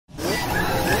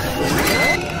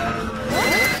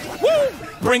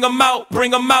bring 'em out,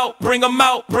 bring 'em out, bring 'em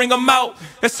out, bring 'em out.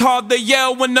 It's hard to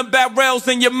yell when the barrel's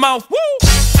in your mouth. Woo!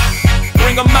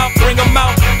 Bring 'em out, bring 'em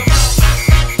out.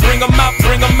 Bring 'em out,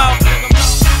 bring 'em out.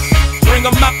 Bring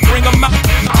 'em out, bring 'em out.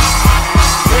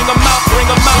 Bring 'em out, bring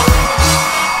 'em out.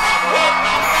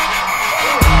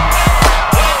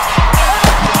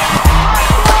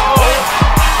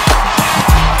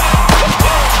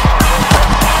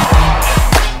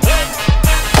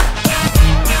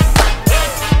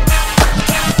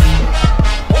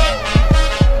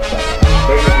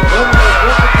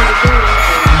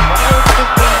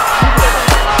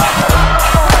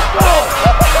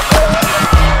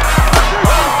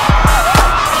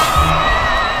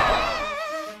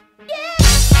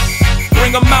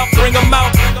 Bring 'em out, bring 'em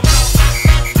out.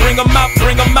 Bring 'em out,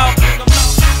 bring 'em out.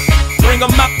 Bring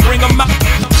 'em out, bring 'em out.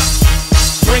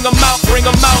 Bring 'em out, bring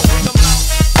 'em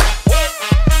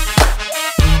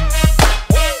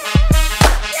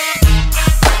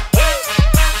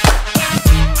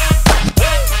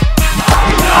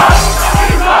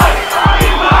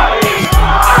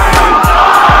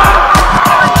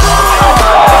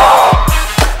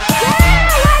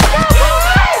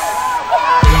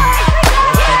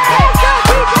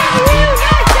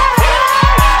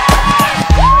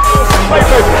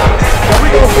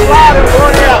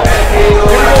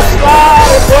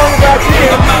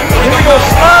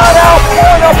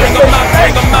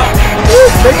out.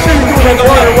 Make sure you do it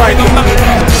on your right. Do it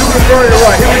on your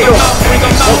right. Here we go.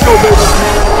 Let's go, baby.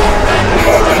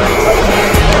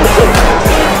 Let's go,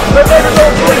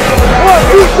 1,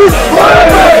 2, 3.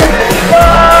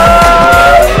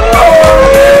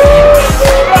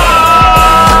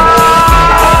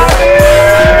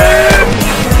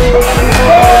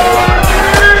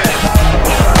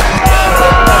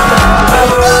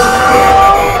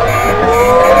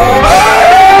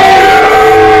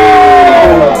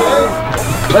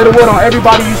 Lay the wood on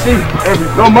everybody you see.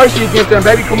 No mercy against them,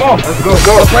 baby. Come on. Let's go.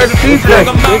 Go. Play the team today.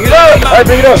 Bring it up. All right,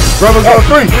 bring it up. Brothers on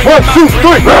 3. 1, 2,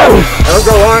 3. Let's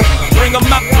go, Ryan. Bring 'em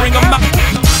out, bring 'em out.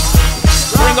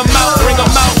 Bring 'em out, bring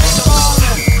 'em out.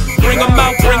 Bring 'em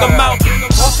out, bring 'em out.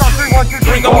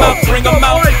 Bring 'em out, bring 'em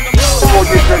out.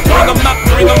 Bring 'em out,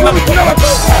 bring 'em out.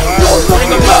 Bring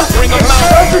 'em out, bring 'em out.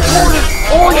 Every corner,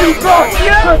 all you got.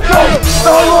 Let's go.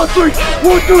 All on 3.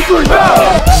 1, 2, 3.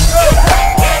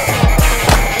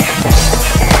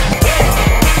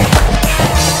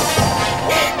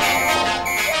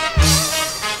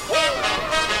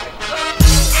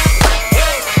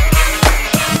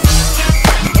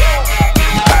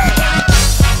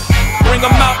 Bring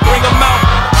 'em out, bring 'em out.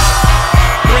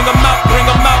 Bring 'em out, bring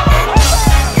 'em out.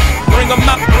 Bring 'em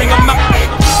out, bring 'em out.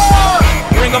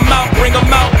 Bring 'em out, bring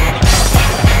 'em out.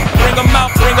 Bring 'em out,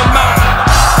 bring 'em out.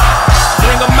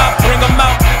 Bring 'em out, bring 'em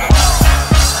out.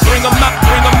 Bring 'em out,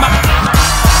 bring 'em out.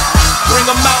 Bring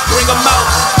 'em out, bring 'em out.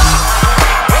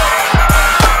 Bring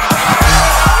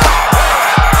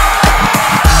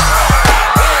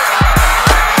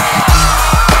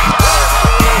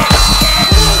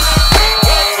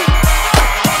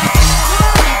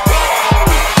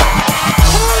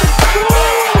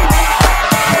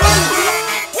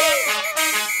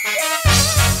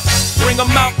 'em out, bring 'em out. Bring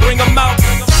 'em out, bring 'em out.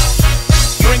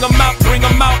 Bring 'em out,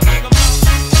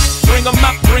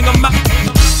 bring 'em out.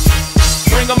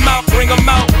 Bring 'em out, bring 'em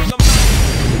out.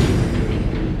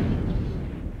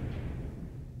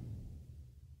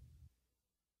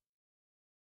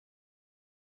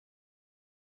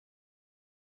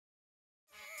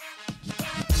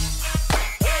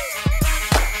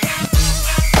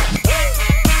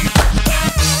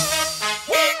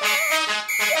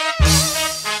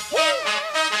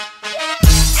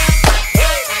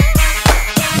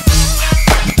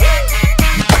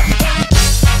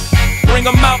 Bring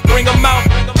 'em out, bring 'em out.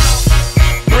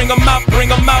 Bring 'em out,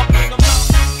 bring 'em out.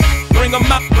 Bring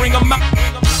 'em out, bring 'em out.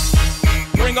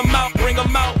 Bring 'em out.